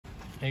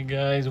Hey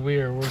guys,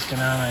 we are working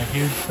on a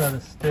huge set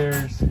of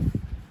stairs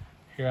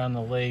here on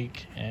the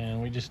lake,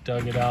 and we just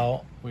dug it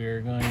out. We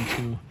are going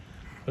to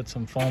put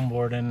some foam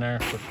board in there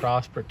for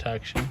frost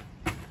protection,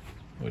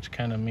 which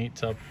kind of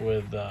meets up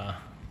with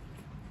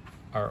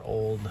our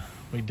old,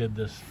 we did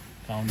this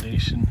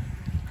foundation,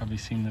 probably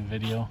seen the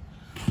video.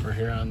 We're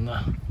here on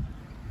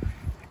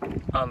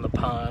the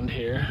pond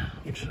here,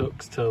 which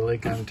hooks to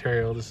Lake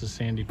Ontario. This is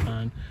Sandy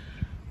Pond.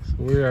 So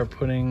we are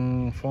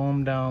putting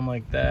foam down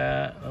like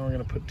that. Then we're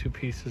going to put two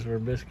pieces where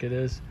biscuit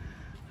is.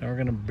 Then we're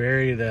going to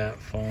bury that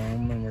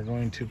foam, and we're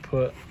going to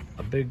put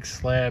a big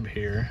slab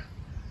here.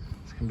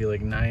 It's going to be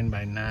like 9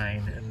 by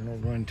 9, and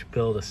we're going to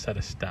build a set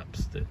of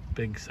steps, the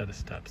big set of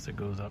steps that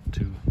goes up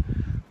to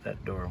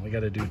that door. And we got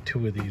to do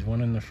 2 of these,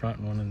 one in the front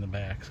and one in the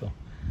back. So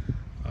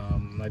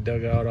I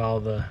dug out all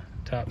the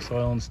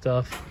topsoil and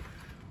stuff.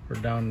 We're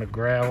down to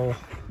gravel.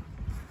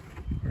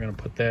 We're going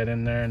to put that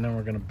in there, and then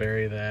we're going to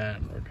bury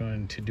that. We're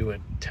going to do a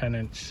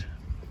 10-inch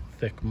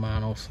thick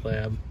mono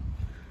slab.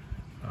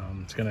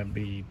 It's going to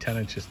be 10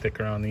 inches thick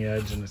around the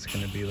edge, and it's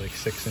going to be like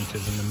 6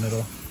 inches in the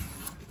middle.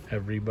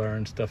 Have rebar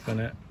and stuff in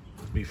it.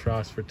 Be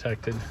frost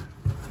protected.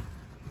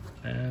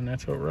 And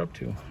that's what we're up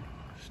to.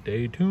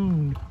 Stay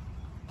tuned.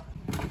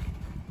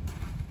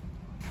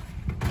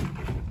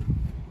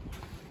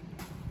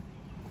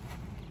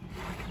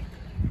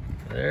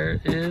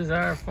 There is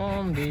our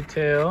foam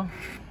detail.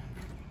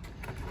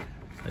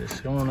 I'm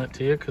just showing it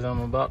to you because I'm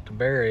about to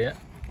bury it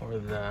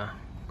with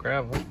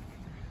gravel. And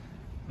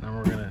then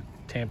we're gonna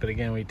tamp it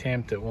again. We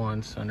tamped it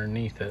once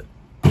underneath it,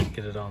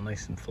 get it all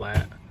nice and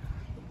flat.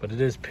 But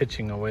it is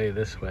pitching away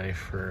this way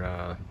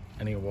for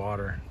any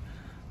water.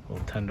 Will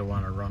tend to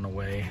want to run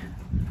away.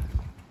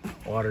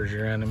 Water's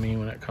your enemy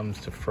when it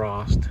comes to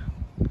frost.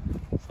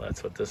 So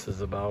that's what this is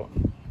about.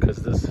 Because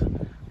this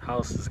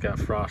house has got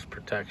frost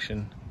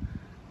protection.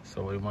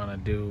 So we want to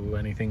do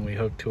anything we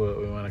hook to it,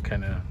 we want to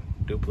kind of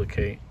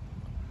duplicate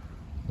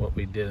what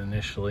we did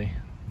initially.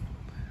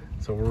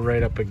 So we're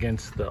right up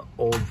against the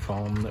old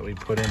foam that we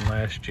put in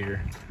last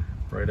year,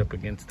 right up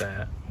against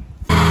that.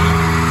 Alright,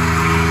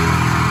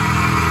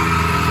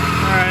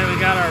 we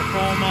got our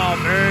foam all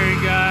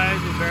buried, guys.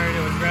 We buried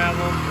it with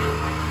gravel.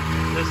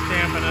 Just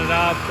stamping it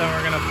up, then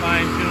we're going to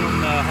fine tune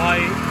the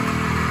height.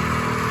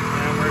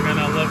 And we're going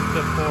to look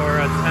for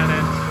a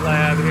 10-inch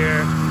slab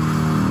here.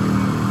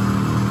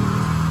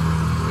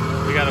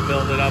 We got to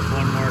build it up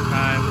one more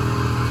time.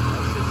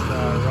 That's just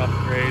a rough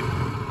grade.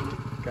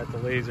 Got the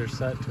laser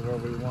set to where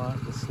we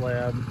want the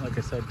slab. Like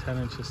I said, 10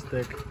 inches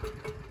thick.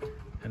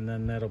 And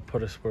then that'll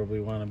put us where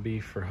we want to be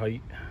for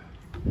height.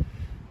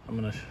 I'm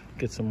going to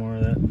get some more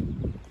of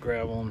that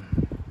gravel and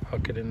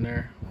hook it in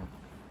there.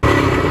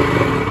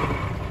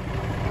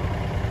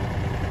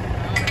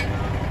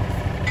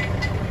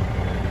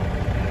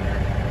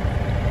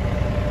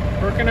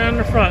 Working on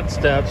the front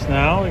steps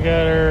now. We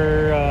got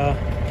her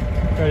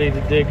ready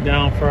to dig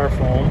down for our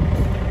foam.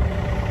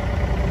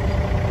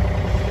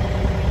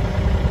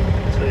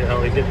 Show you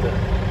how we get the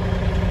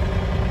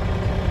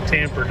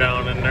tamper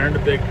down in there, the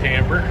big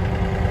tamper.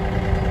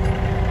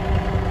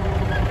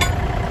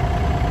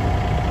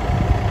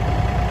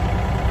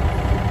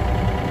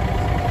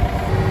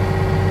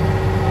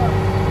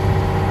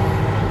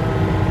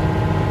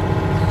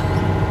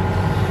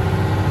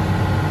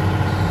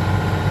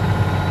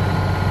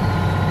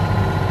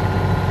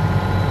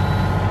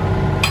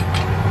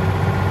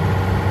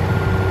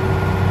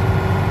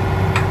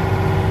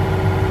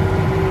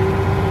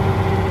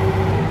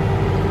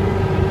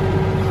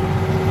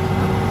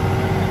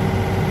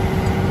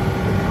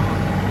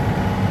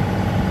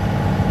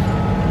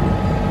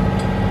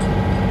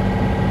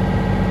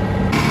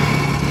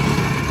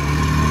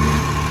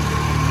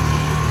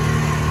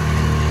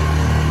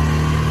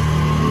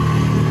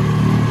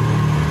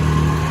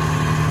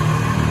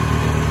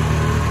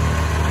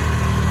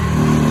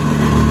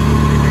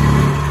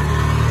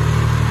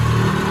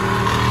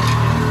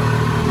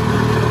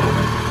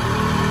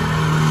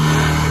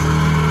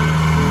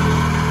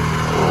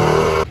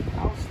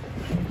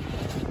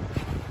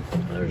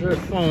 There's our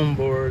foam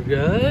board,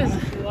 guys.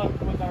 And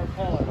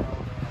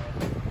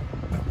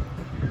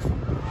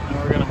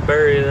we're going to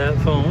bury that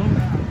foam.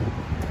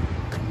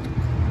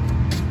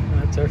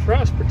 That's our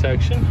frost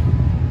protection.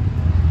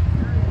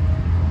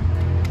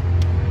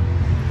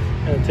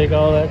 Gotta take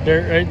all that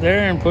dirt right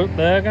there and put it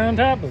back on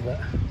top of it,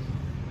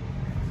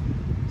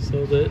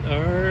 so that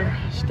our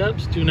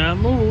steps do not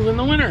move in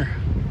the winter.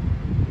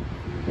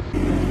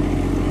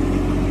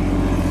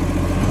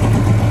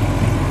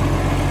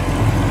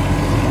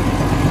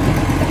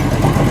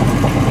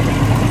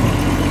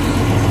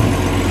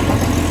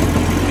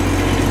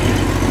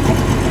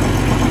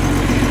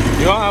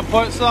 You want to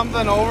put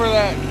something over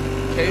that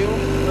cable?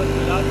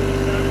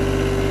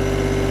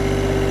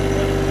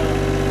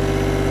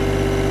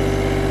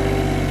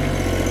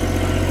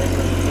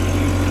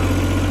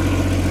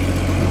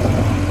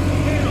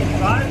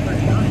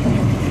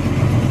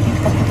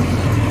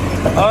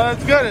 Oh,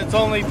 that's good. It's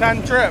only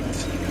 10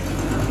 trips. We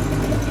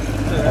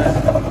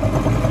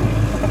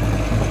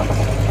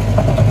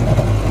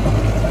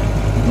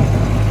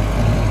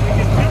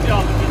can pitch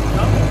all the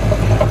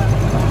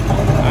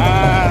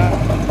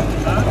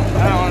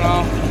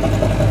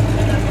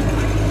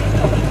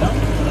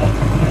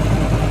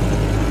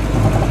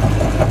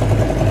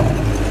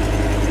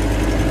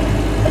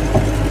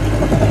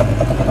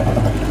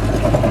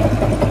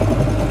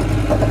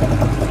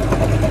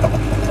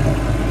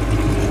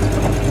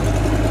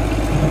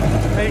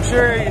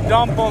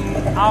dump them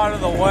out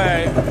of the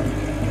way.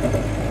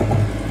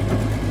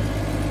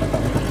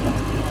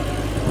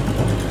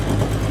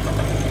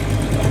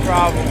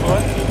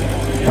 Probably.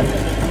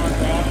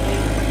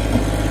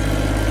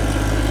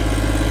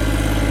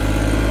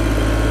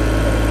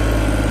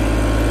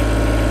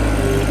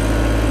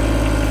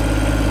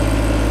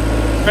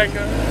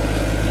 Bigger.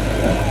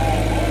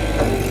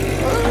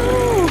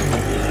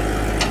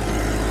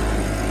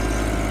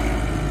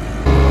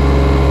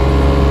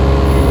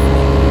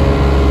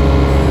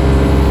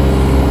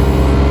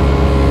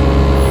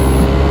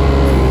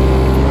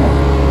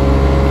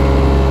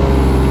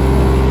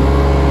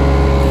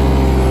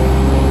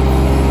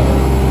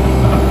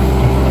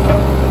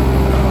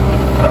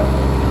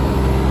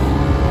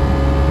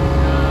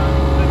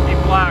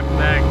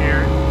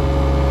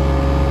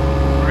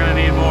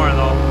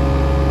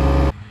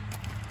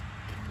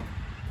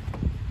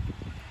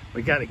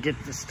 We gotta get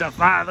this stuff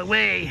out of the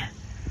way.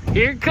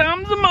 Here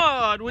comes the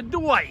mud with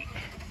Dwight.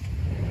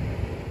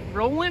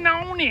 Rolling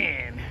on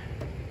in.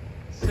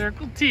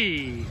 Circle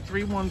T,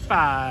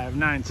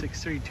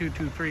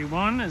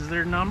 315-963-2231 is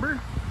their number.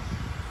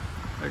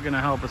 They're gonna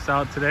help us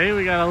out today.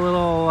 We got a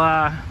little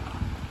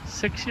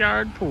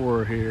 6-yard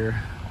pour here.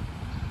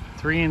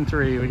 3 and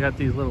 3. We got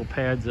these little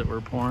pads that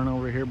we're pouring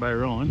over here by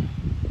Rowan.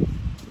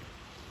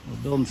 We're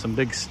building some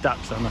big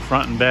steps on the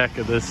front and back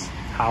of this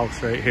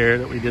house right here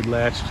that we did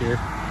last year.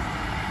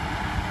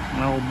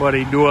 My old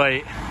buddy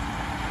Dwight.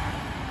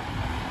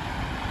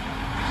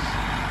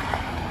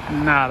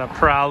 Not a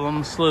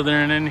problem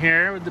slithering in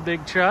here with the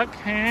big truck.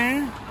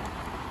 Eh?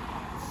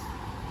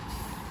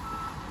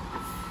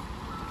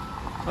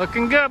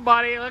 Looking good,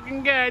 buddy.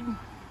 Looking good.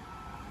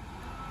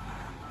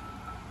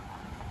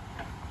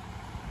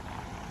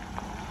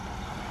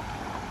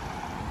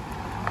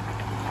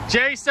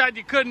 Jay said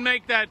you couldn't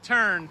make that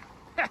turn.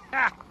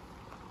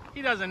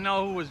 He doesn't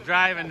know who was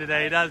driving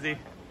today, does he?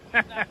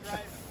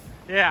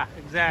 Yeah,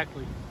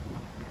 exactly.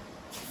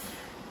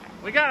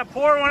 We gotta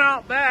pour one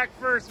out back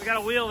first. We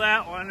gotta wheel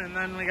that one, and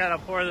then we gotta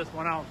pour this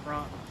one out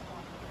front.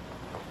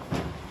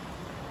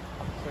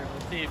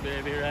 Circle T,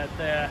 baby, right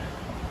there.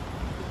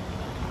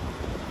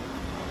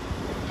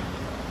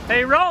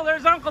 Hey, Ro,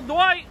 there's Uncle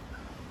Dwight.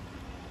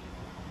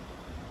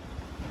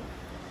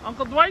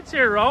 Uncle Dwight's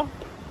here, Ro.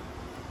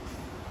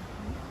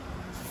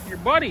 Your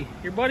buddy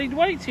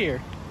Dwight's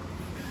here.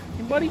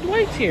 Your buddy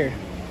Dwight's here.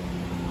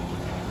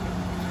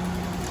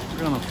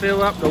 We're gonna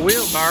fill up the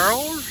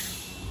wheelbarrows.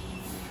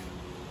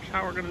 That's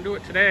how we're gonna do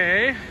it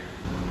today.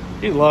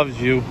 He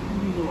loves you.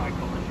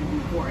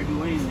 Before I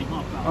do anything,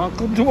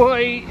 Uncle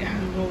Dwight.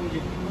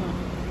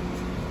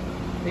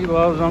 He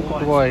loves Uncle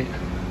Dwight.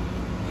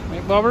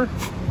 Right, Bubber?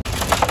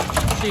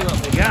 Let's see what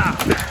we got.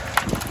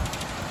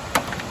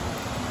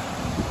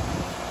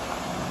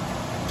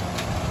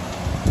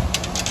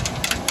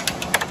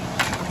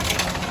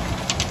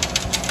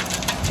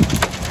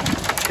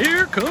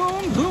 Here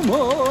comes the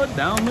mud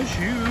down the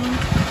chute.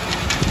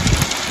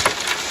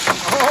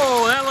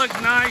 Oh, that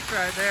looks nice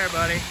right there,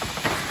 buddy.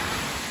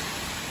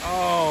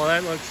 Oh,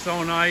 that looks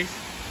so nice.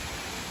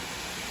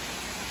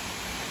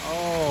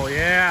 Oh,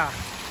 yeah.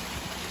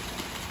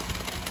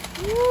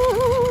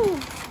 Woo-hoo.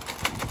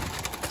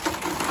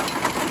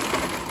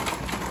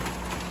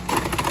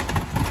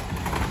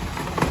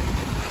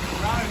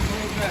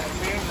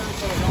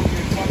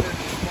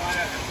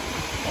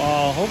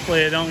 Well,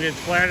 hopefully it don't get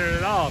splattered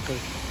at all,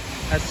 because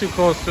that's too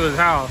close to his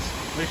house.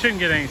 We shouldn't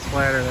get any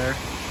splatter there.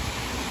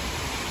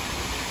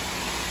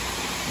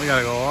 We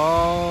gotta go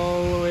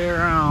all the way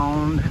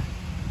around.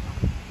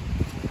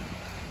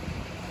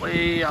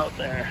 Way out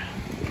there.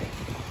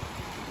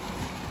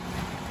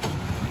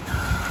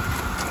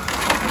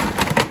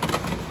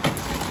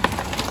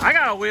 I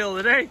got a wheel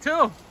today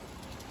too.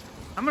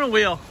 I'm gonna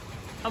wheel.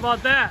 How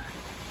about that?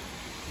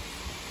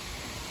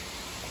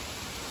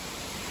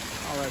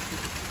 All right.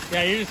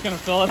 Yeah, you're just gonna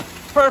fill it.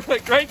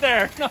 Perfect, right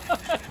there.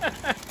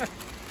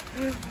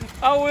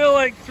 I'll wheel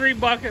like 3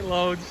 bucket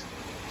loads.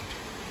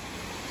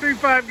 3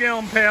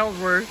 5-gallon pails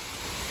worth.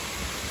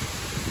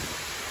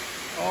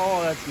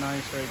 Oh, that's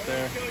nice right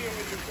there.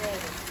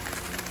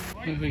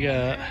 We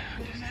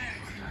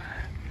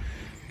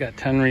got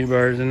 10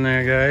 rebars in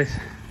there, guys.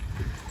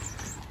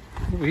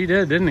 Ooh, he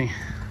did, didn't he?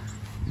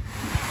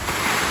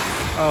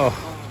 Oh,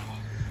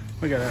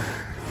 we gotta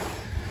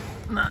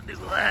not do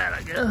that,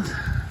 I guess.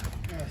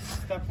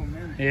 Stuff them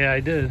in. Yeah,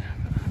 I did.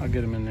 I'll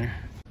get him in there.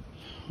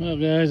 Well,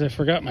 guys, I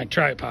forgot my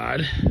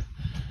tripod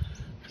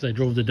because I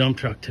drove the dump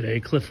truck today.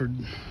 Clifford,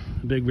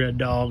 the big red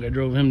dog, I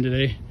drove him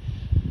today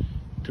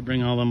to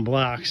bring all them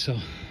blocks. So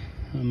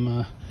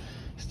I'm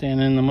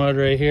standing in the mud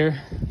right here.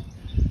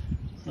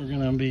 We're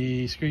gonna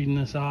be screeding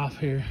this off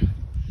here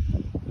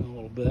in a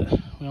little bit.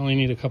 We only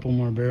need a couple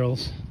more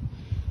barrels.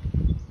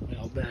 Way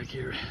out back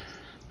here.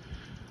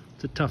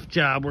 It's a tough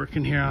job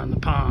working here on the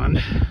pond,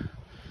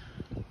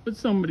 but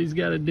somebody's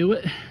got to do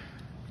it.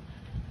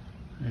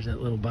 There's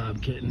that little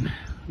bob kitten.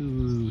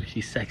 Ooh,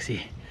 she's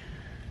sexy.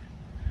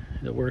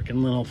 The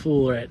working little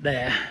fool right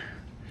there.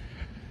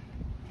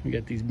 We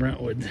got these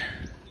Brentwoods.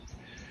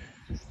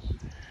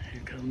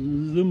 Here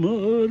comes the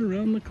mud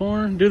around the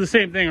corn. Do the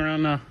same thing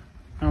around the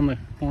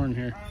corn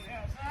here.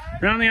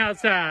 Around the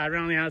outside,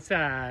 around the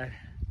outside.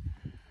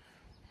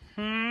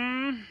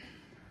 You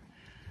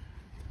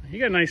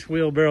got a nice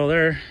wheelbarrow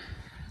there.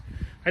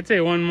 I'd say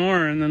one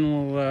more and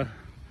then we'll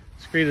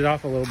screed it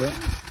off a little bit.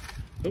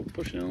 Oh,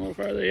 push it in a little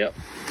farther, yep.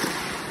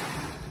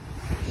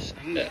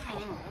 Send it.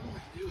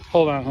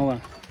 Hold on, hold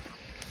on.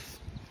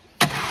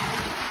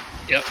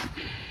 Yep.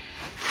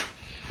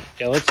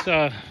 Yeah, let's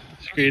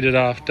screed it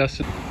off,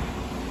 Dustin.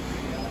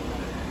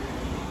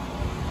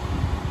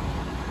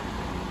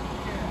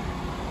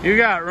 You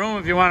got room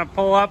if you want to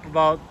pull up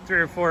about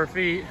 3 or 4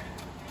 feet.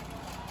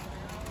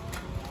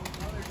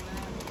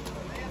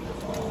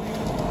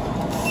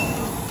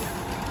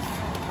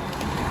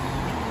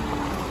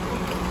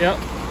 Yep.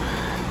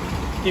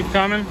 Keep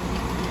coming.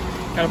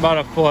 Got about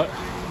a foot.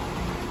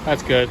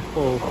 That's good.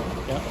 Oh,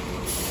 yeah.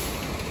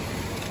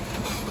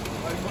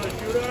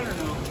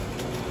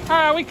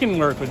 We can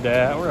work with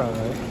that. We're all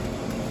right.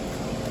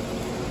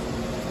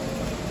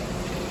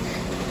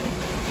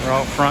 We're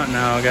out front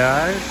now,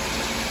 guys.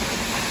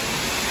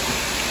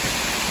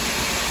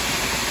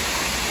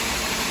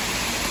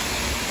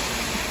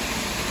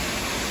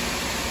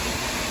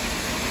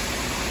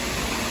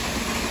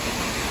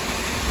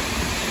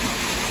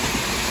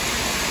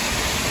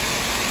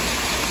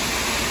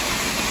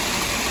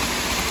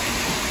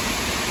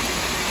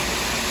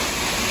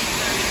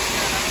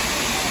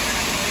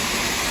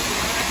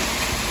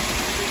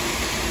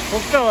 We'll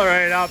fill it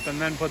right up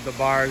and then put the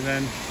bars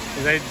in,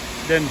 because they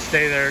didn't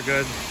stay there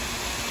good.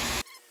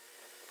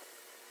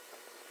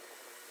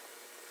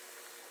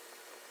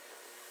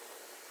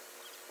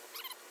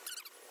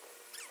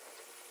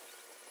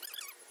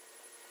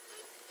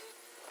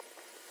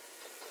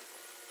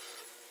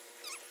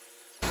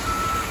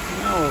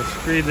 Now we'll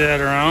screed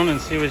that around and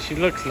see what she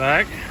looks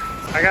like.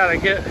 I gotta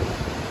get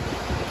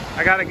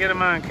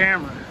him on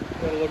camera.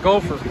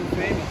 Gopher.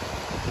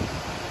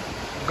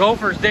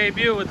 Gopher's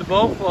debut with the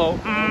boat float.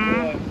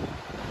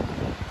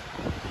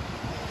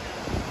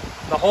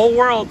 The whole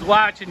world's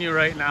watching you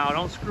right now.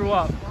 Don't screw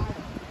up.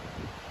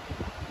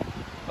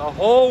 The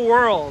whole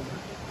world,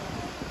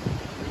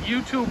 the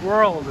YouTube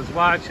world is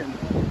watching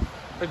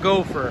the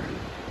Gopher.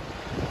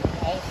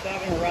 All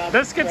 7 around.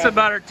 This gets a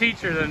better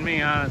teacher than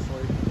me,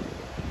 honestly.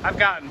 I've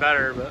gotten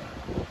better, but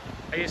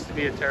I used to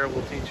be a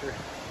terrible teacher.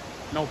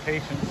 No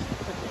patience.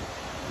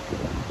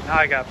 Now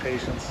I got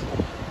patience.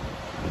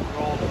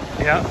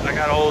 Yeah, I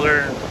got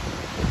older.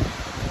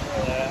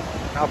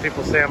 Now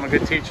people say I'm a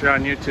good teacher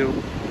on YouTube.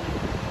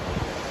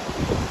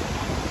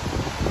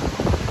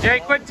 Jay,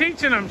 quit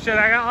teaching them shit.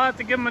 I'll have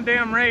to give them a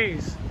damn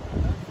raise.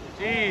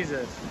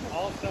 Jesus.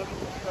 All 7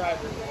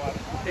 subscribers are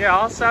watching. Yeah,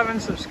 all 7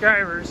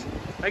 subscribers.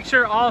 Make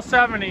sure all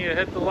 7 of you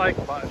hit the like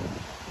button.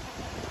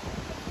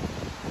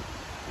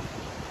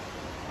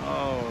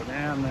 Oh,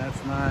 damn,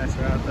 that's nice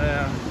right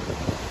there.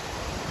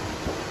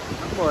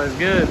 That boy's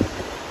good.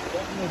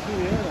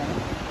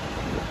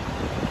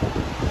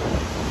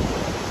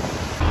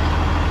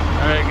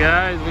 Alright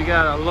guys, we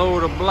got a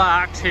load of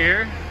blocks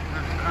here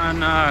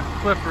on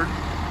Clifford,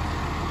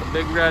 the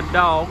big red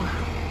dog.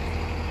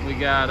 We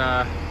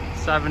got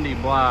 70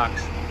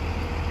 blocks.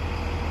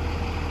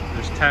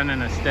 There's 10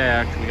 in a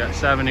stack. We got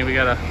 70. We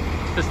gotta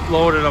just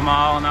loaded them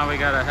all, and now we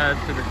gotta head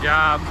to the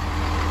job,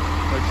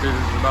 which is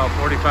about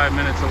 45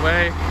 minutes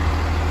away,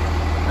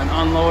 and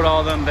unload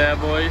all them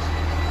bad boys.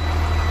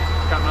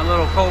 Got my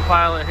little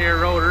co-pilot here,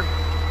 Rotor.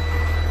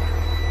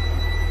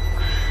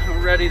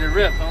 We're ready to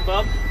rip, huh,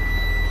 Bob?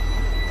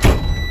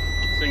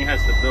 This thing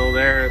has to build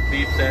air. It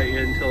beeps at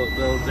you until it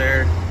builds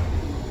air.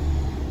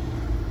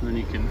 And then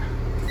you can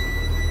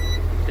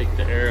take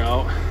the air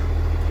out.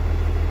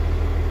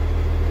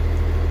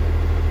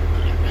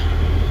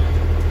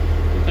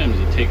 Sometimes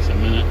it takes a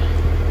minute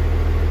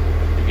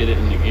to get it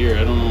in the gear.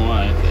 I don't know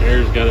why. The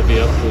air's got to be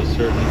up to a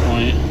certain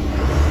point.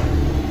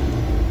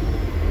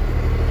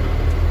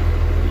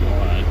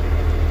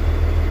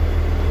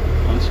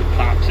 She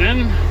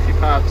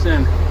pops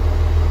in.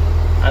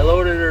 I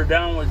loaded her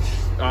down with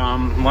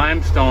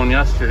limestone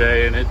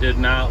yesterday, and it did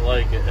not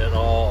like it at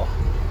all.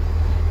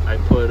 I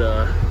put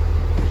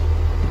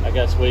I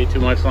guess way too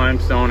much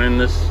limestone in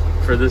this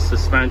for this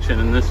suspension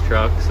in this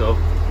truck, so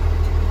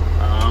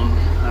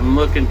I'm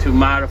looking to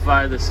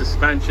modify the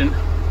suspension.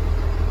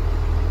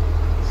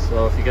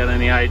 So if you got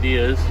any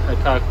ideas, I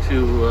talked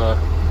to a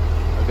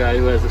guy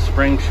who has a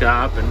spring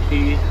shop, and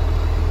he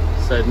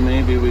said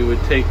maybe we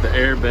would take the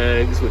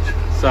airbags, which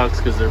sucks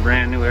because they're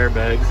brand new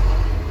airbags,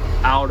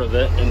 out of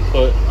it and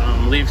put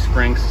leaf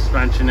spring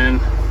suspension in.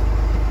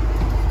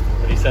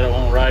 But he said it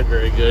won't ride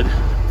very good,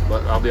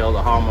 but I'll be able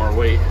to haul more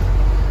weight,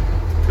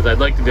 because I'd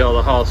like to be able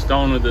to haul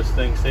stone with this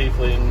thing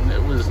safely, and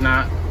it was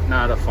not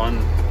a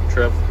fun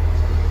trip.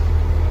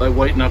 I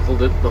white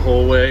knuckled it the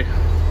whole way.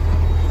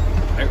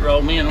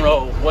 Me and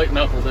Ro white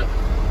knuckled it.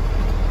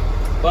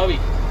 Bobby,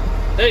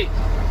 hey,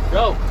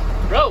 Ro,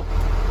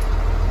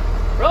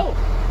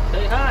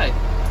 say hi.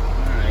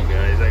 Alright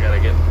guys, I gotta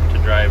get to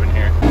driving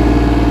here.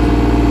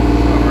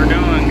 What we're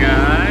doing,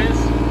 guys.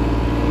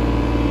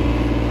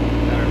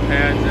 Got our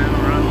pads in.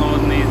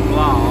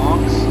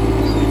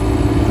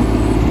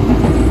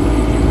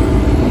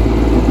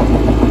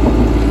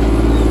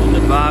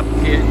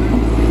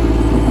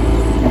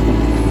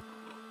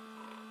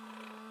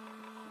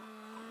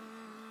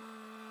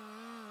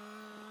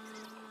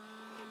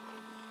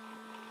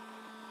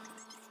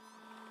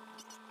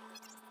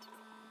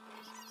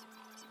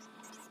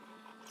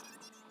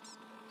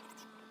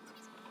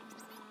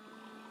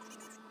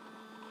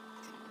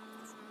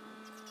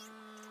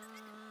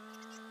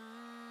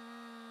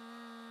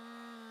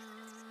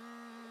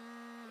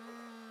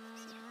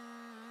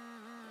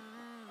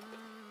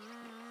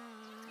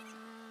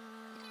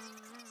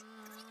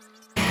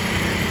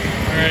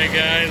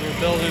 Alright guys, we're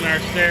building our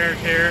stairs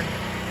here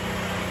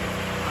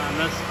on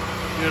this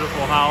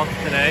beautiful house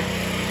today.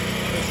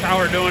 This is how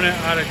we're doing it,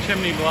 out of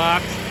chimney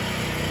blocks.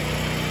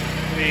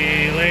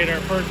 We laid our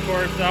first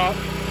course up,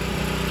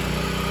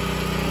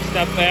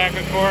 step back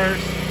a course,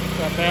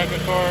 step back a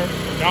course,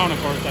 or down a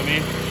course I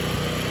mean.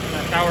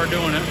 That's how we're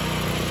doing it.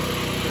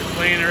 We're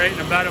laying it right in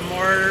a bed of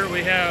mortar.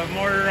 We have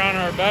mortar on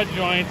our bed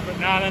joints, but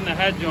not in the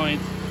head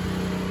joints.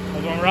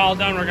 Because when we're all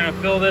done, we're going to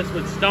fill this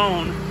with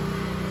stone.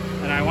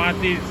 And I want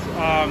these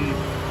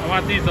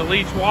to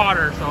leach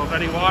water, so if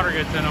any water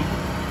gets in them,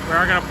 we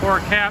are going to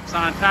pour caps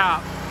on top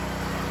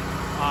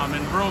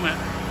and broom it.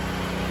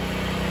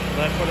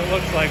 So that's what it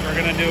looks like. We're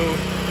going to do,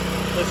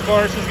 this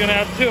course is going to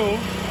have 2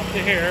 up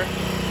to here,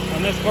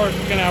 and this course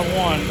is going to have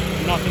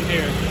 1, nothing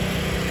here.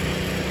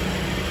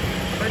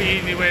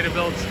 Pretty easy way to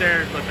build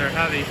stairs, but they're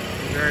heavy,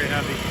 very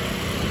heavy.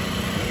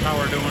 That's how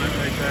we're doing it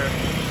right there.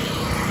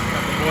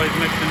 Got the boys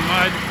mixing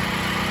mud.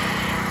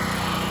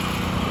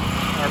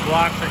 Our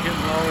blocks are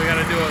getting low. We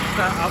got to do a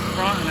set up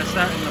front and a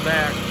set in the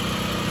back.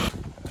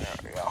 There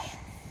we go.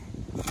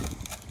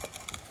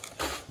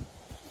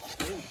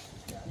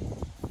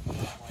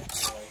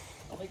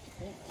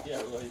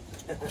 Yeah, right.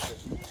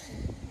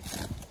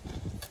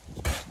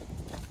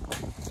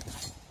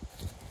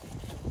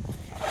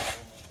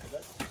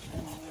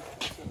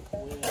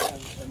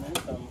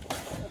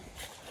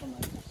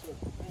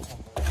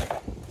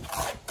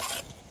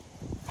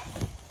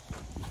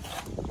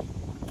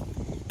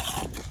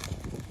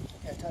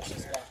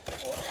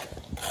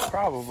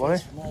 Probably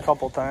a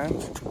couple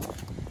times.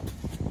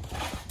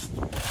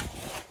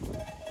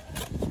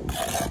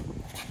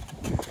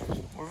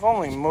 We've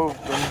only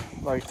moved them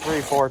like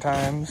 3-4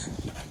 times.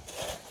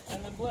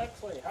 And the black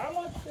clay, how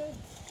much did?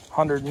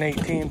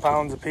 118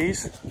 pounds a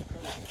piece.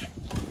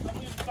 How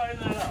did you find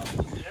that out?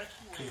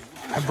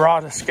 I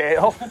brought a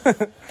scale.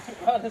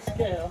 Brought a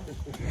scale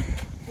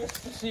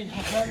just to see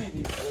how heavy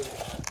these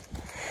are.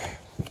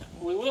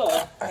 We will.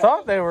 I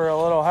thought they were a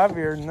little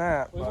heavier than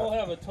that. We will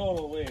have a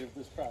total weight of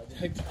this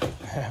project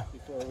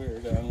before we are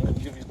done. We'll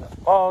give you that.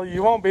 Well,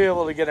 you won't be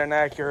able to get an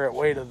accurate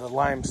weight of the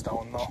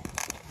limestone though.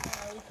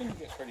 We can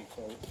get pretty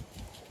close.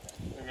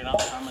 Figuring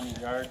out how many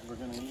yards we're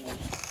going to use.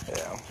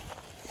 Yeah.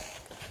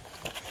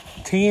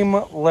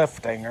 Team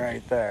lifting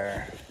right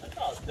there. That's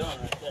all it's done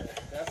right there.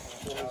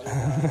 That's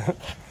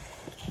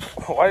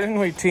what Why didn't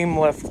we team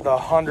lift the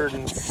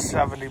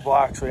 170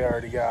 blocks we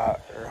already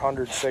got, or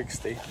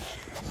 160?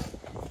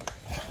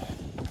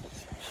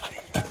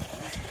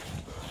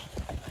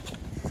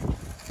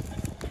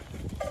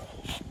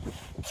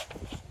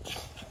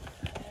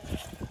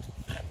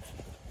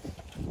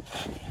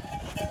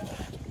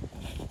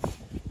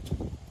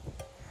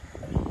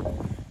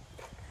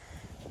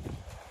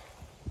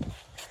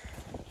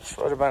 This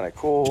would have been a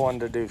cool one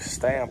to do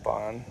stamp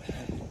on.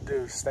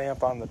 Do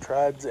stamp on the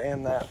treads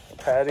and that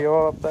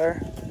patio up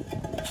there.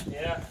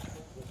 Yeah.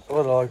 It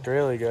would have looked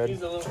really good.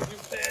 He's a little too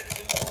fat.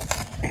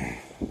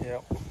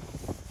 Yep.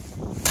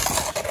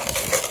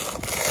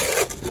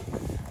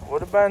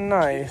 Would have been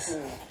nice.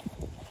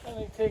 Let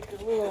me take a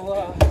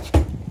little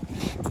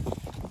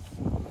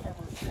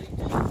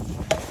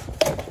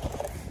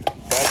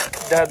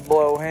Dead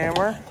blow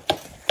hammer.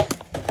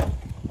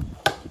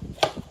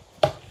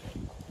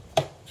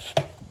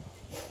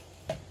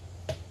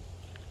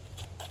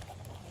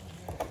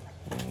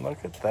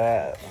 Look at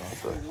that.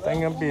 That's a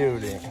thing of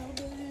beauty.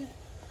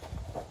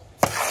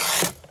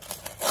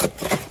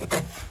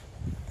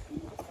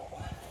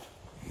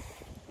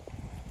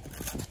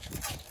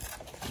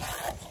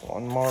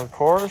 One more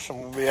course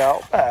and we'll be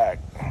out back.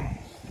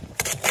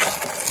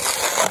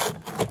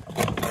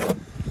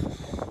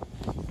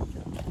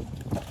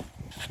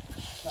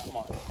 Not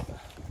much.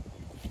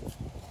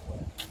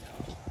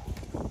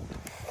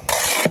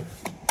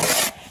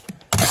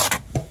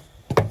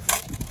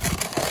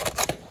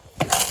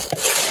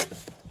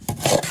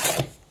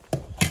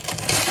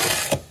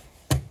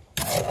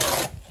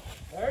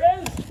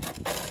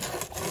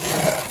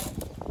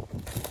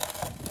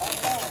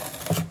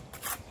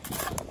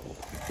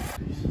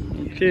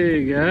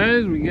 Okay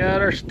guys, we got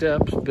our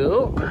steps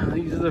built.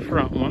 These are the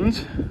front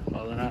ones.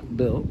 Well, they're not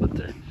built, but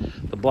the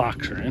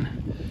blocks are in.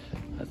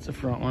 That's the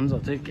front ones.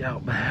 I'll take you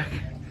out back.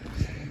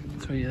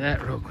 Show you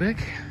that real quick.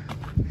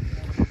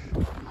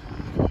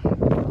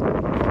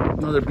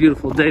 Another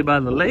beautiful day by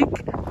the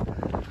lake.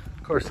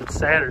 Of course, it's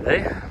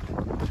Saturday.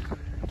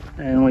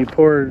 And we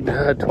poured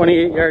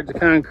 28 yards of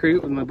concrete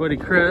with my buddy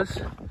Chris.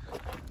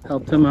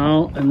 Helped him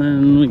out, and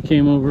then we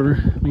came over,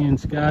 me and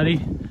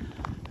Scotty,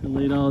 and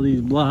laid all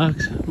these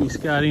blocks, me,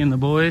 Scotty, and the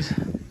boys.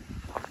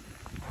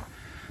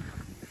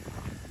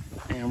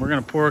 And we're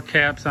gonna pour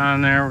caps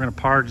on there. We're gonna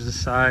parge the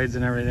sides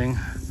and everything.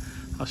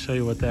 I'll show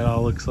you what that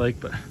all looks like,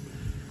 but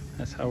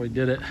that's how we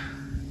did it.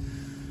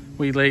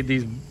 We laid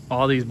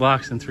all these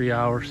blocks in 3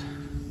 hours.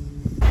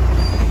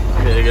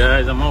 Okay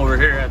guys, I'm over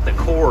here at the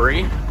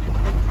quarry.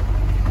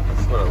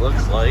 That's what it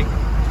looks like.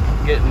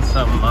 Getting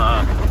some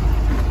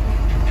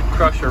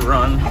crusher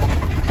run,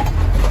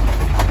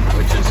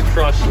 which is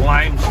crushed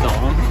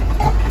limestone.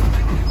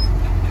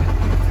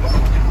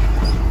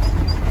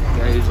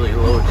 guy usually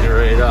loads you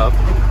right up.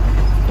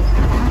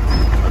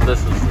 But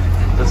this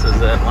is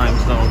that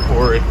limestone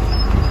quarry.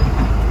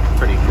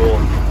 Pretty cool.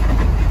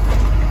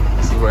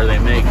 This is where they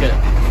make it.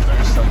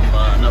 There's some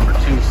number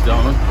 2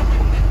 stone.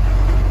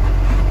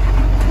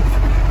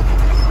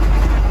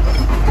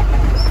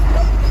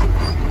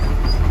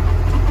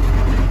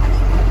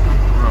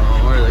 I don't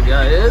know where the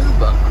guy is,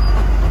 but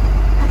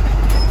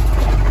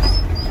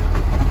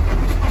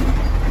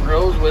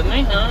Rose with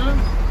me, huh?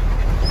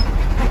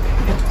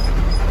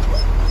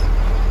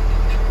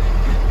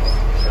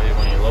 Show you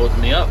when he loads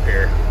me up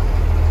here.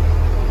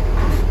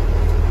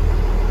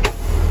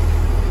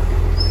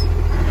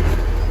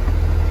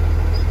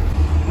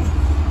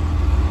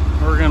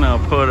 We're gonna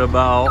put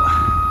about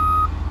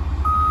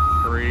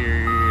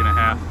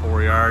 3.5,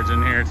 4 yards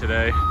in here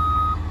today.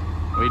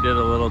 We did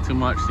a little too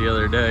much the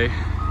other day.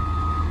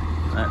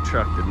 That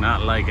truck did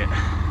not like it.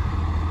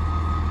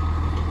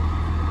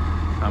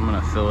 So I'm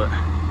gonna fill it.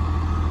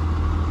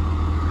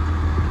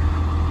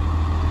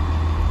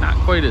 Not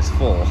quite as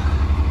full.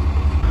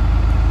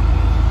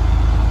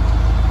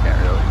 Can't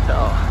really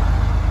tell.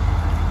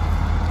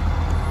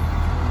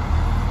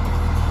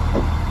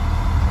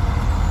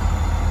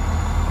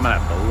 I'm gonna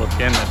have to look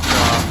in the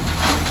truck.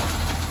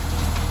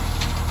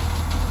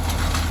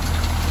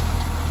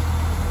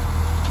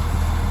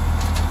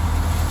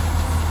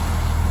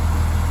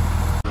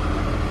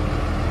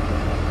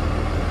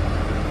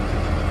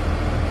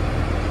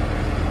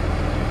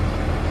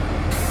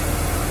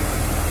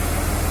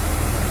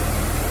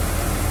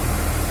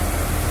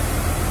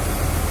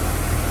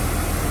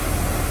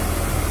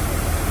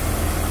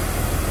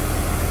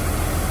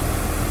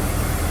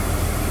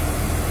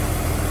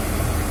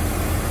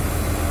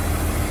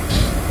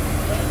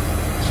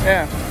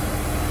 Yeah.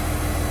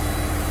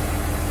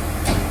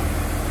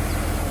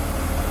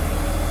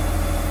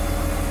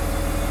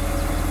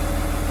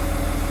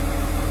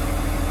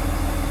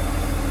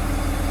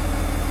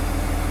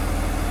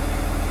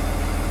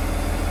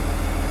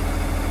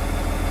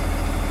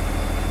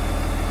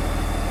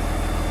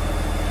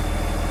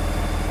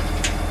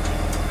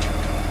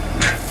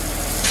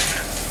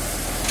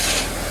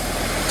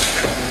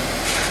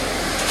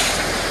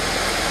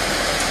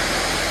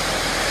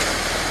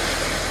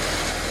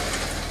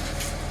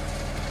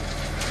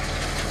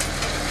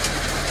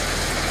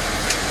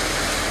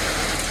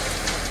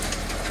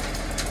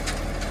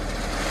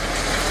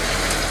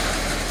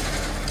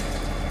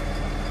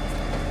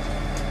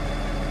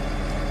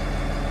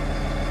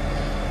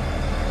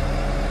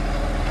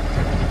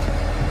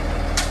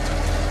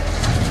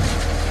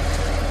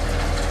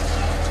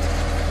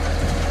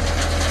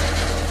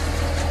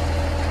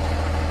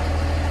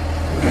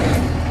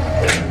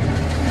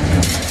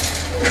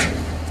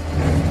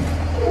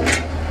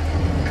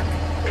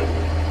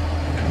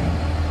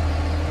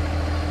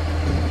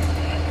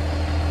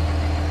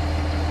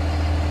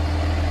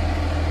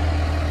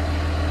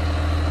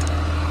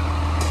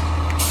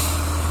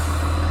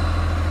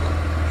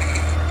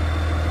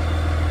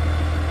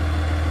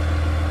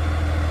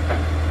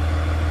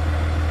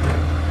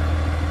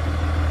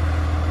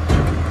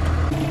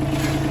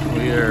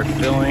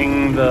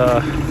 Filling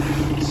the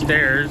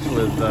stairs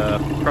with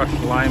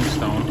crushed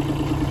limestone,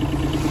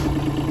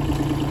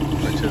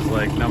 which is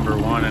like number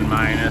 1 and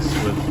minus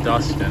with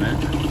dust in it.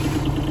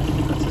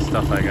 That's the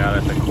stuff I got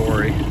at the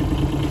quarry.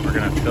 We're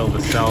gonna fill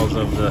the cells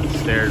of the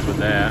stairs with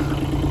that.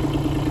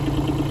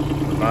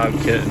 The bob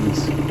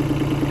kitten's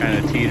kind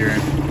of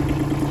teetering.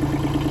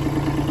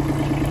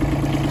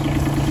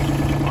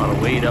 A lot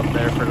of weight up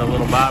there for the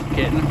little bob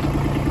kitten.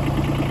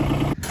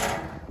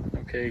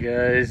 Okay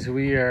guys,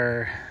 we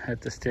are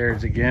at the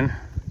stairs again,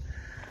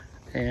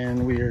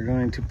 and we are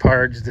going to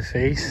parge the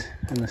face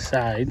and the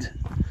sides.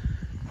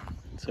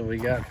 So we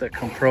got the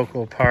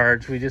Comprocco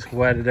parge. We just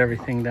wetted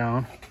everything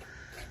down.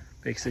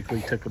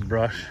 Basically took a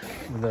brush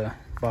with a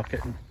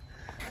bucket and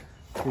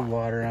threw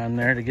water on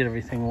there to get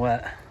everything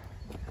wet.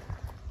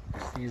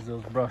 Just use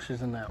those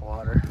brushes in that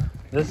water.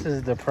 This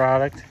is the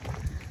product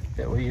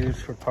that we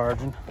use for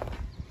parging.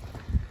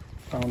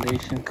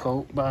 Foundation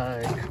coat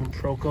by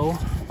Comprocco.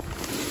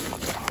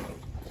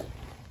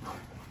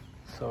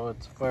 So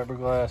it's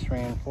fiberglass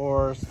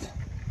reinforced,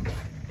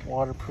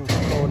 waterproof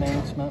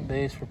coating, cement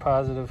base for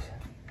positive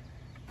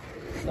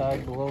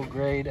side below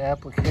grade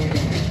application.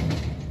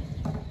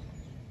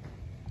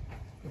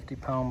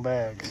 50-pound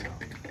bags.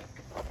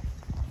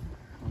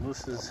 And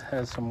this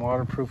has some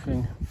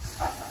waterproofing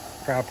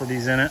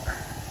properties in it,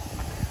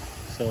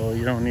 so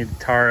you don't need to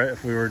tar it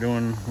if we were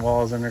doing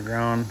walls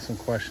underground. Some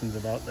questions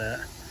about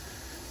that,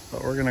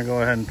 but we're gonna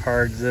go ahead and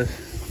parge this.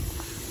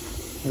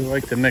 We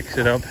like to mix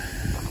it up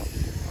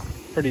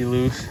pretty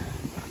loose,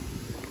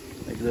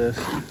 like this.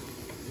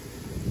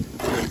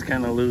 It's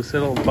kind of loose.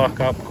 It'll buck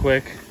up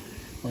quick.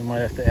 We might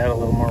have to add a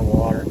little more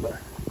water,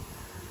 but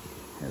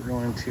we're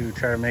going to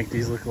try to make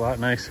these look a lot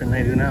nicer than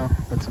they do now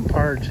with some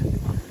parge.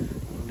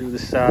 We'll do the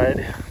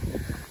side.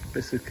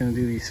 This is going to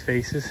do these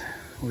faces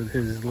with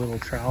his little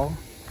trowel.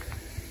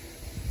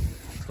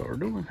 That's what we're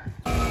doing.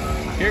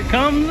 Here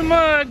comes the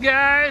mud,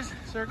 guys.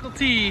 Circle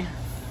T.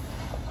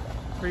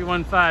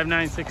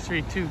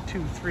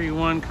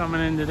 315-963-2231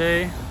 coming in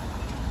today.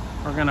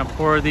 We're gonna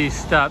pour these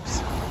steps.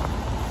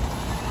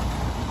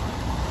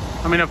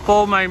 I'm gonna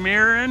fold my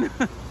mirror in.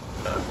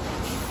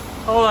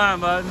 Hold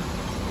on, bud.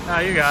 Oh,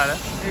 you got it.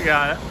 You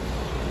got it.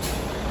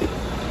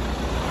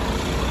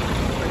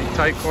 Pretty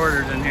tight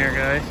quarters in here,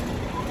 guys.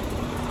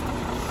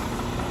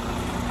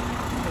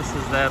 This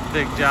is that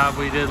big job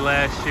we did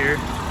last year.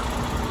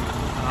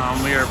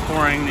 We are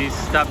pouring these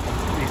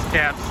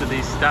caps to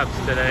these steps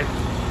today.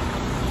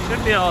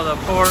 Should be able to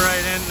pour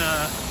right in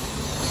the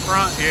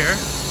front here.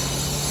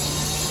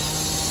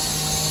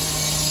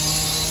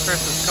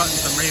 Chris is cutting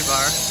some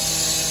rebar.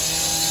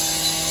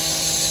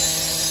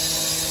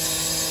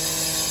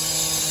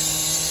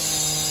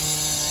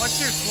 What's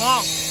your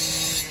slump?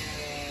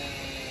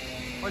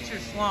 What's your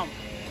slump?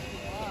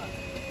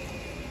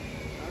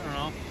 I don't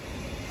know.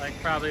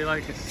 Probably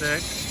like a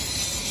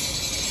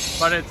 6.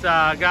 But it's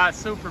got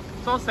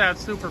supposed to have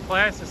super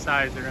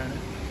plasticizer in it,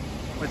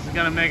 which is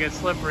gonna make it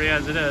slippery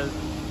as it is.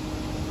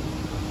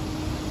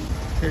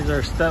 Here's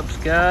our steps,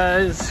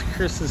 guys.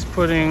 Chris is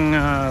putting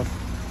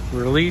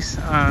release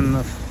on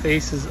the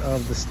faces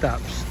of the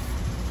steps.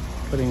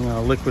 Putting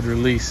liquid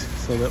release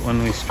so that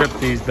when we strip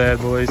these bad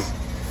boys,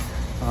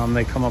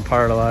 they come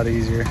apart a lot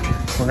easier.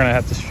 We're gonna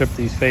have to strip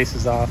these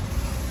faces off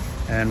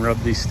and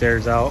rub these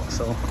stairs out,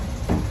 so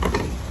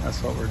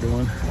that's what we're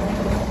doing.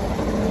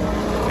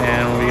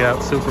 And we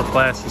got super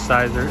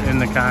plasticizer in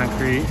the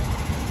concrete.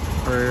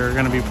 We're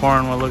gonna be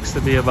pouring what looks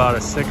to be about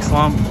a 6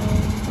 lump,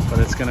 but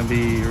it's gonna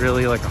be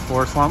really like a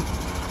 4 lump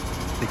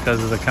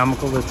because of the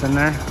chemical that's in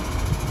there.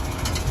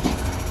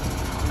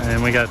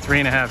 And we got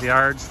 3.5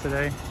 yards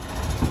today.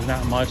 There's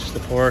not much to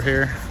pour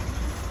here,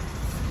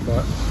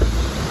 but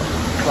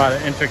a lot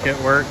of intricate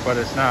work, but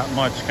it's not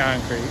much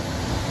concrete.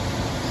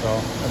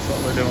 So that's what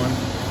we're doing.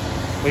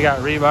 We got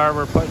rebar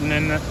we're putting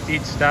in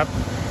each step.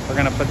 We're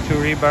gonna put 2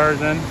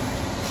 rebars in.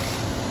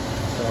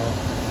 So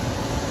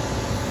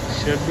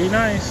should be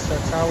nice.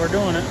 That's how we're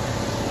doing it.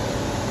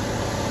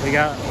 We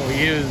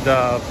used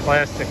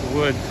plastic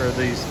wood for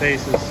these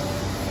faces.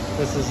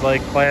 This is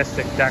like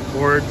plastic deck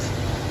boards.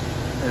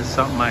 Is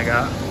something I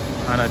got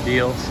on a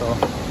deal, so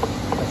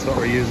that's what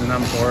we're using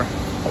them for.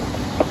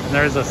 And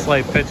there's a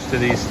slight pitch to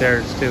these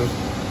stairs too.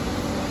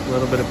 A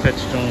little bit of pitch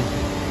to them.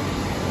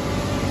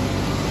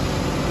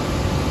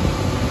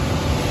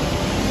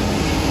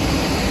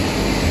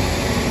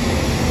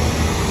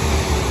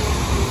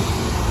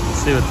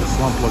 Let's see what the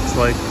slump looks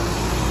like.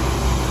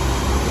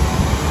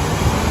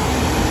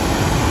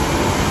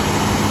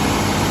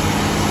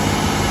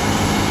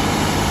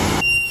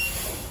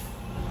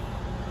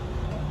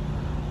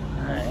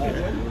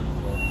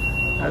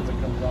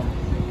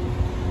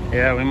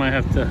 Yeah, we might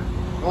have to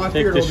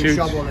take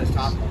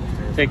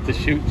the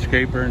chute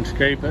scraper and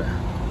scrape it.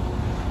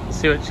 Let's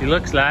see what she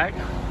looks like.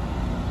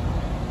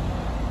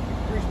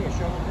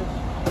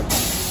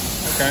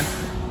 Okay.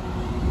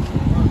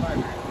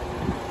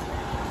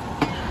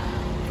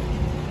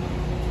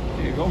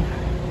 There you go.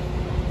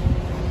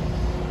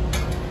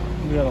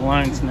 We got a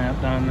line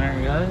snapped on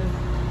there, guys.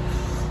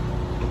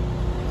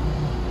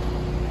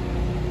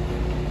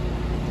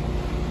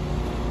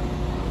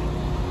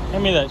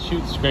 Hand me that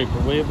chute scraper,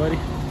 will you, buddy?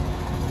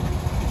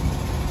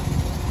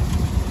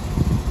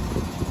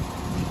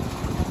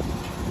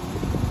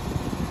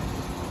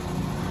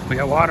 We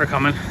got water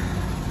coming.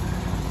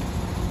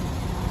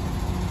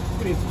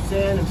 Putting some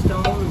sand and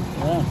stone.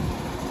 Yeah.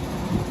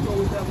 Go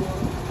with that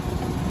water.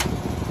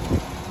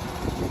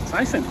 It's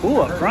nice and cool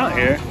up front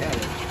here.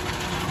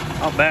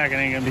 Out back it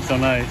ain't gonna be so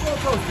nice.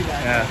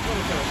 Yeah.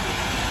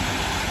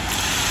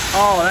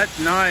 Oh, that's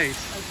nice.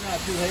 That's not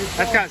too heavy.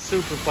 That's got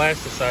super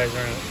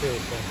plasticizer in it too,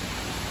 so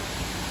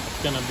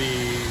it's gonna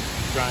be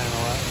drying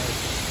a lot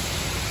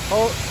nicer.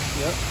 Oh,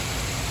 yep.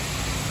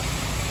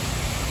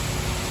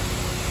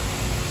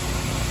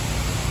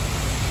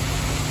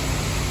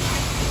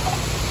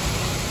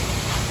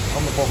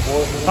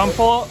 Come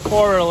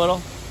forward a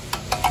little.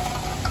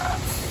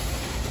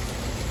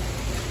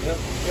 Yep.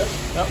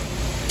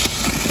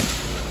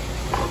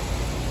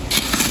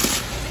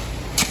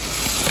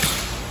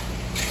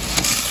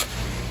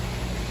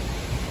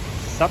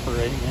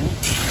 Separating it.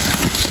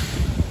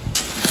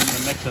 I'm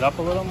gonna mix it up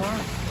a little more.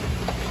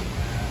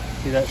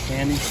 See that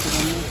sandy shit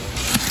on there?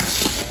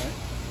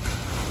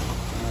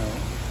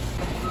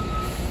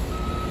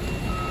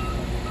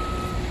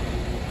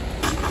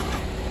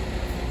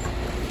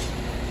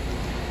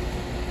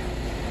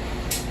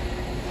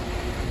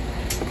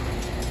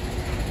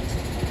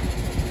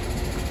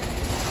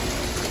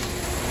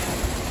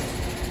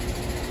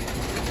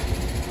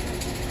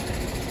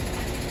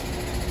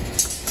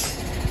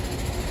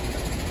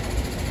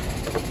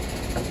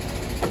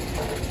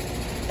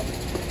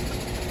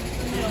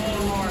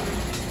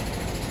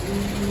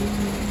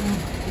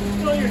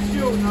 Fill your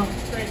shoe and I'll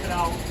scrape it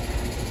out.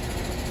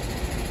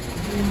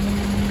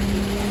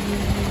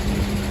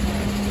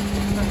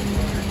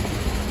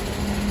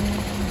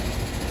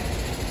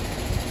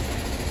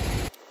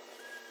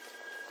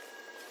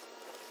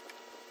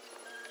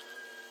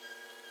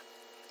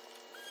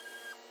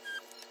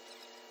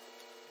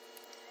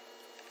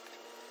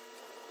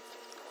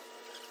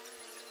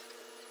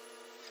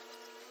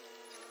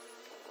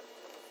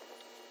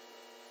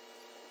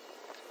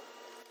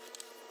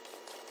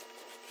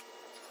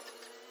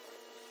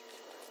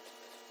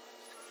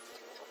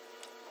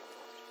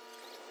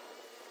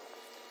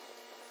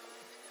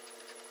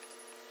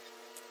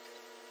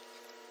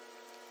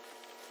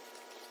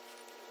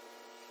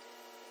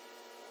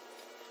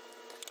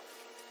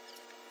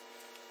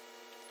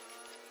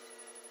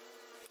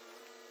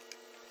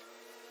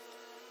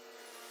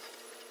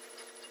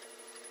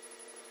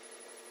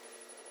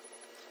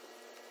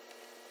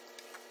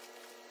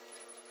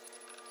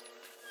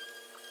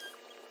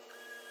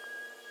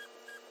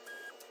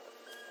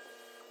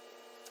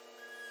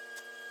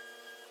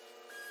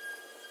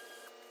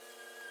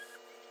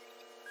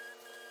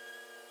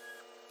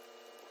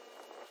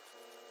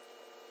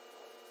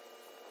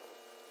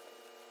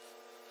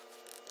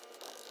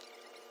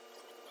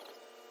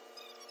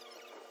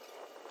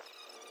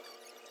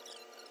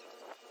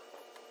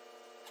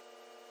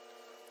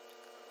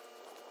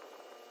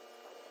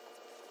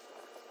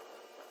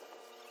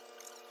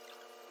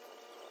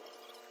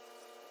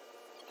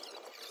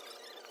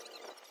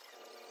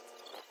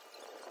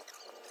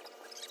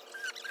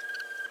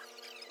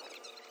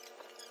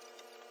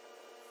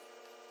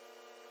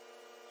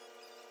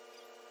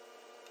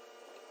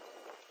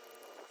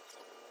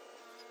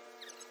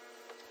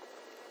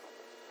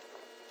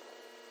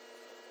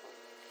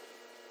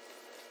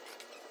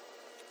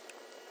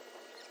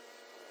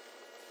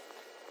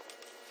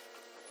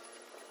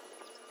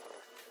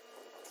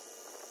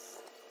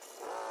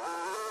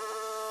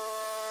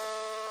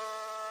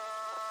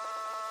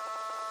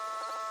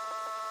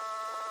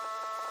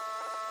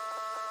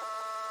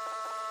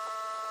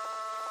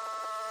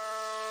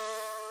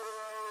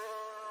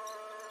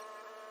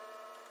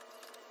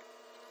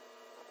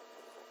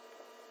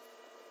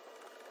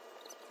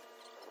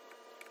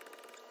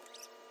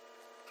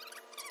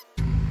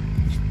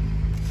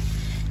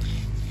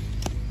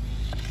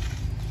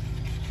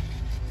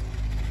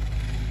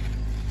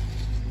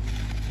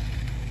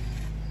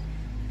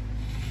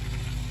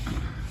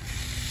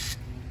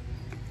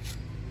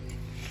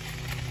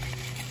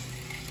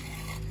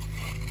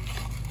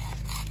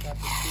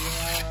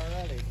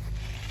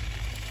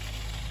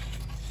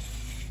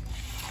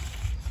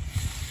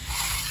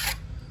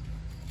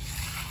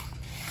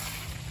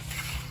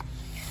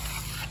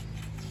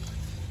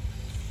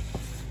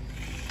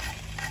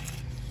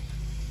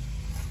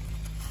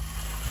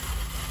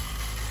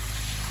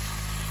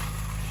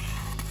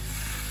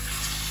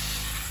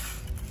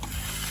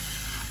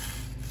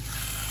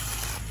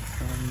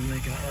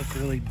 look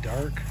really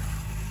dark.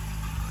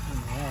 I don't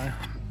know why.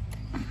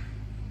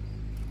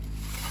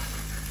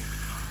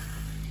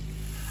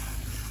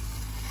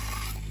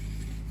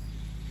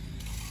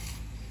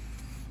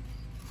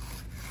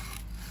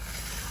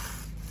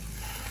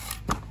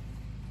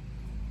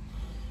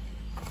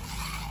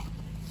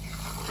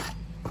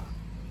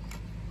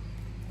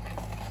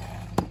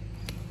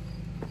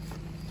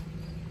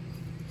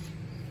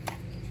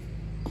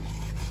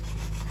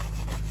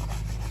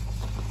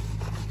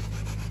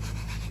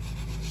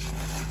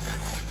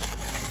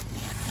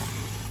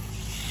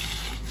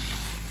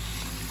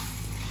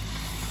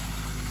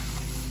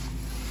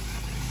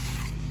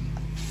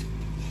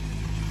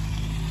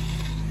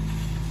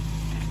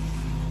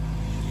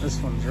 This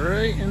one's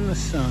right in the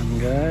sun,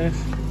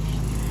 guys.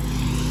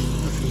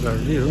 This is our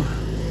view.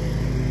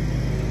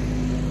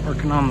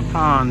 Working on the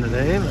pond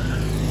today, but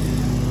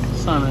the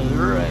sun is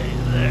right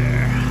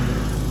there.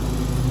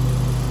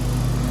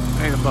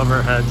 Right above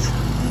our heads.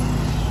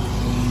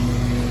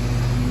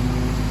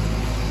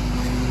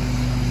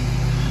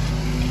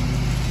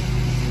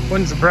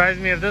 Wouldn't surprise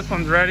me if this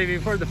one's ready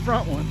before the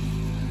front one.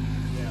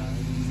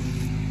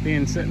 Yeah.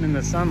 Being sitting in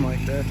the sun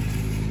like this.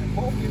 It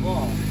won't be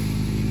long.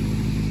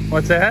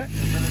 What's that?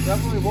 It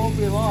definitely won't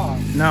be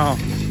long. No.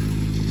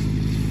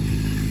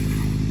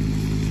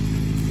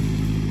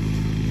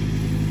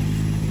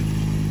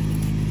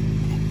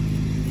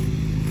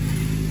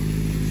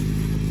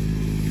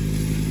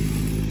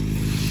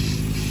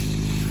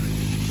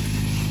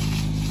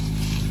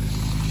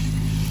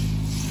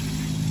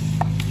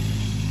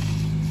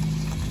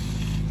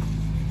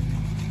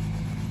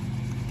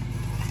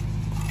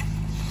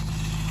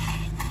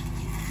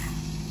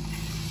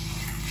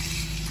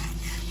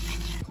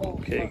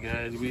 Okay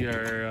guys, we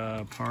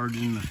are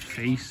parging the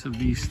face of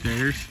these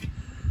stairs.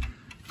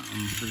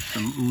 There's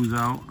some ooze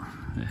out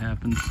that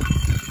happens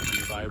when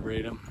you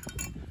vibrate them.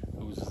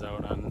 Oozes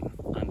out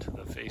onto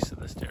the face of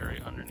the stair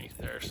right underneath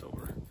there. So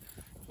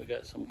we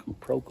got some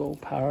Comproco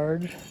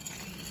parge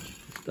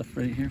stuff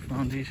right here,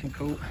 foundation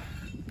coat.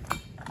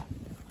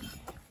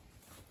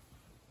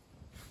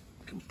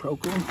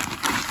 Comproco.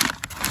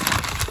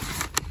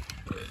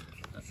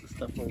 That's the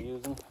stuff we're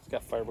using. It's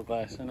got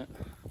fiberglass in it.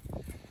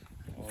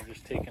 We're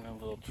just taking a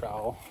little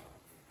trowel.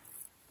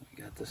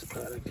 We got this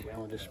product here,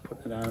 and we're just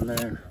putting it on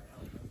there.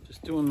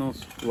 Just doing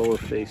those lower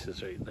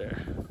faces right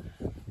there.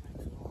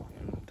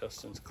 And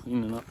Dustin's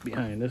cleaning up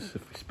behind us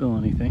if we spill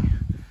anything.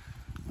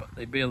 But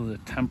they built a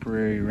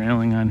temporary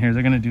railing on here.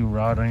 They're gonna do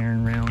wrought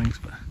iron railings,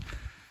 but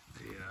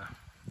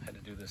they had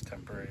to do this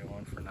temporary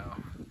one for now.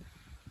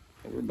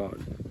 But we're about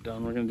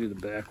done. We're gonna do the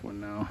back one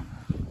now.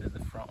 We did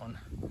the front one.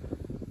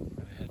 We're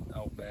gonna head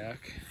out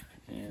back.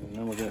 And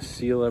then we're gonna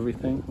seal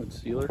everything with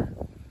sealer.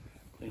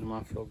 Clean them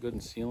off real good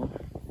and seal them.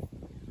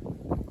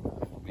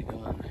 We'll be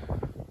done.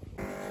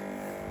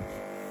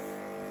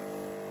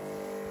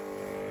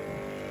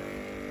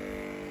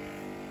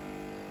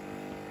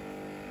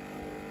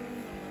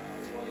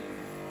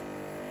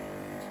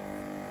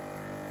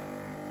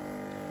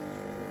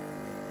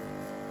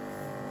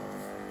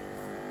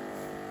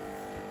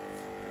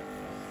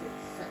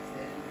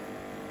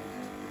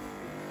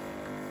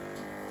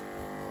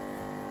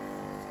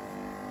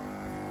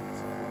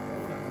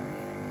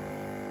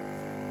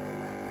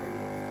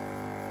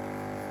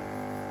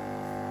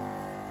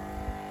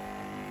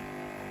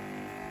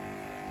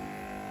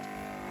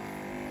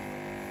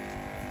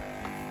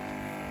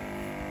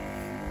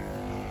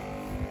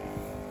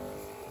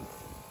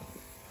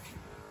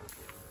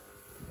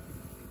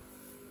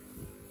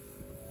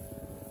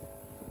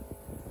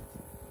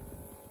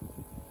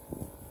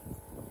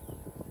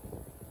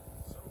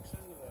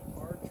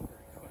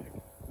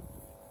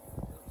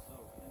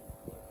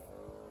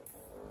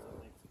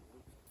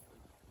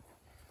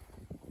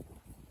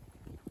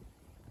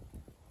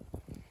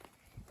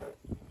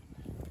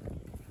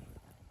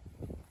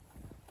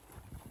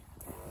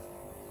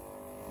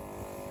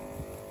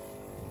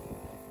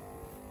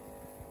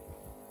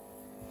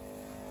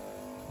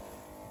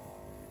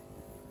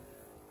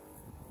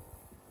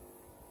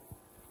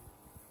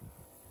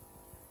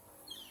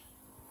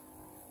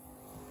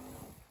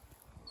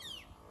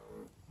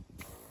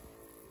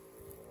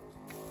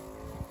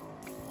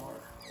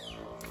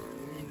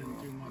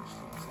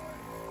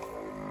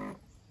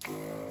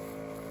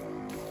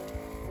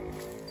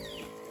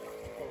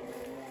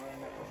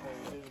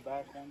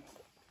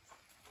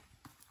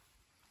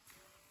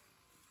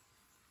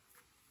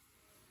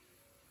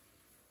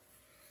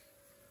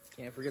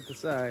 Can't forget the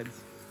sides.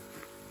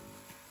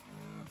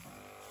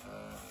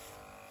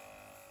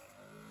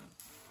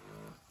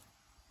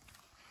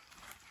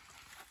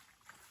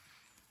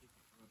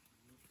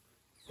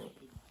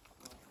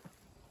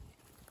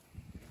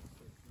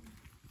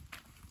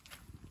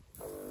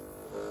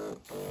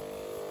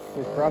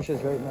 There's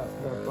brushes right in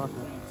that bucket.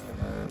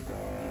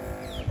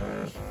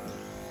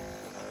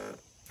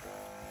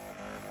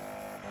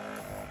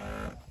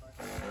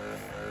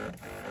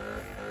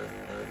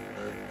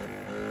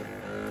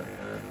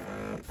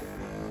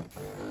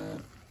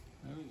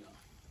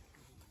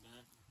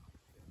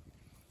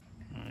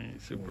 I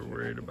ain't super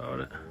worried about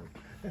it.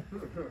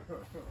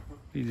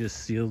 We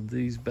just sealed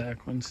these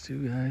back ones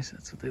too, guys.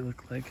 That's what they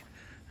look like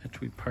after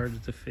we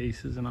parted the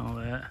faces and all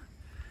that.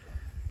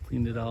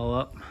 Cleaned it all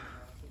up.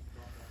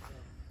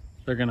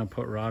 They're gonna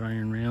put wrought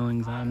iron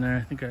railings on there.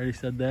 I think I already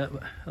said that,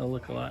 but it'll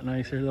look a lot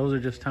nicer. Those are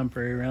just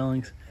temporary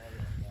railings.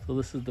 So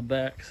this is the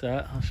back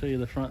set. I'll show you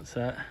the front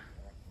set.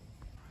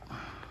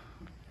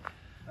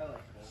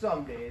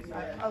 Some days.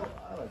 I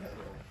like it.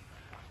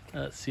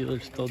 That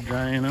sealer's still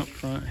drying up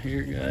front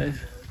here, guys.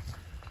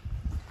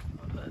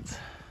 Let's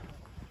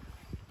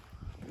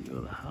go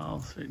to the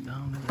house right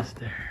down to the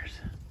stairs.